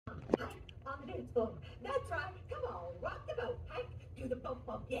That's right. Come on, rock the boat. Hank, do the bump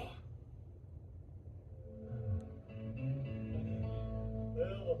bump, yeah.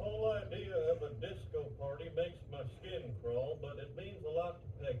 Well, the whole idea of a disco party makes my skin crawl, but it means a lot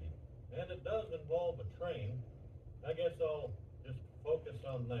to Peggy. And it does involve a train. I guess I'll just focus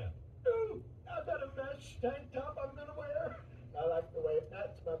on that. Ooh, I've got a mesh tank top I'm gonna wear. I like the way it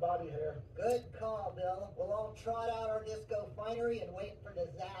matches my body hair. Good call, Bill. We'll all trot out our disco finery and wait for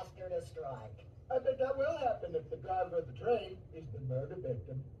disaster to strike. I think that will happen if the driver of the train is the murder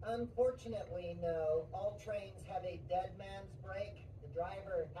victim. Unfortunately, no. All trains have a dead man's brake. The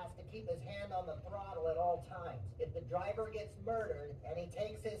driver has to keep his hand on the throttle at all times. If the driver gets murdered and he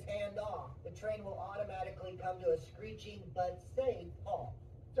takes his hand off, the train will automatically come to a screeching but safe halt.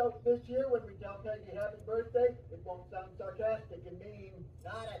 So this year when we tell Peggy happy birthday, it won't sound sarcastic and mean.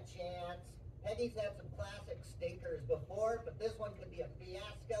 Not a chance. Peggy's had some classic stinkers before, but this one could be a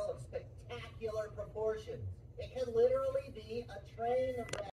fiasco of spectacular proportions. It could literally be a train wreck.